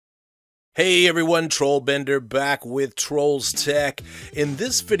Hey everyone, Trollbender back with Trolls Tech. In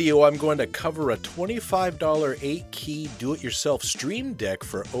this video, I'm going to cover a $25 8-key do-it-yourself stream deck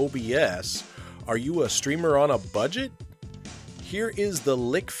for OBS. Are you a streamer on a budget? Here is the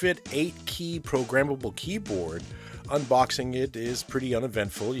LickFit 8-key programmable keyboard. Unboxing it is pretty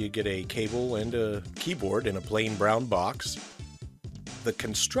uneventful. You get a cable and a keyboard in a plain brown box. The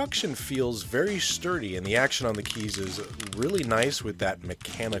construction feels very sturdy and the action on the keys is really nice with that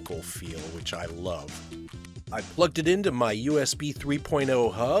mechanical feel, which I love. I plugged it into my USB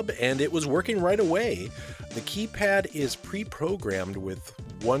 3.0 hub and it was working right away. The keypad is pre-programmed with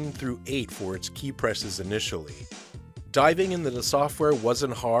 1 through 8 for its key presses initially. Diving into the software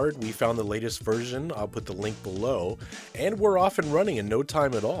wasn't hard. We found the latest version, I'll put the link below, and we're off and running in no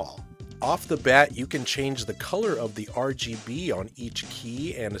time at all. Off the bat, you can change the color of the RGB on each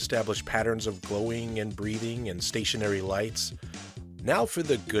key and establish patterns of glowing and breathing and stationary lights. Now for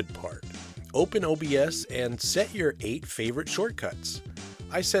the good part. Open OBS and set your 8 favorite shortcuts.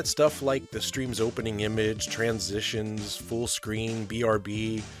 I set stuff like the stream's opening image, transitions, full screen,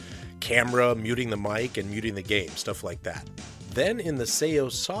 BRB, camera, muting the mic, and muting the game, stuff like that. Then in the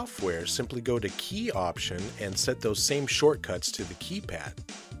Seiyou software, simply go to Key option and set those same shortcuts to the keypad.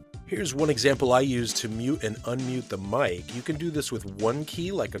 Here's one example I use to mute and unmute the mic. You can do this with one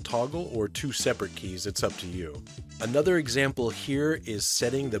key like a toggle or 2 separate keys, it's up to you. Another example here is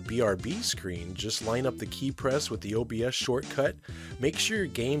setting the BRB screen. Just line up the key press with the OBS shortcut. Make sure your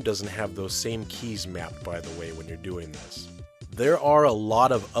game doesn't have those same keys mapped, by the way, when you're doing this. There are a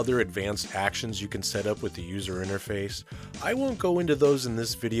lot of other advanced actions you can set up with the user interface. I won't go into those in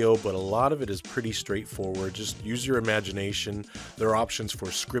this video, but a lot of it is pretty straightforward. Just use your imagination. There are options for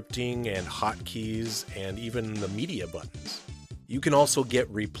scripting and hotkeys and even the media buttons. You can also get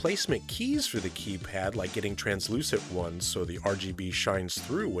replacement keys for the keypad, like getting translucent ones so the RGB shines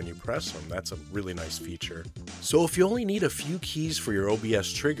through when you press them. That's a really nice feature. So if you only need a few keys for your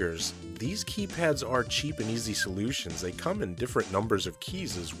OBS triggers, these keypads are cheap and easy solutions. They come in different numbers of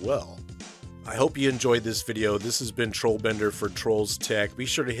keys as well. I hope you enjoyed this video. This has been Trollbender for Trolls Tech. Be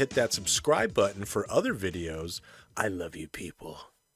sure to hit that subscribe button for other videos. I love you people.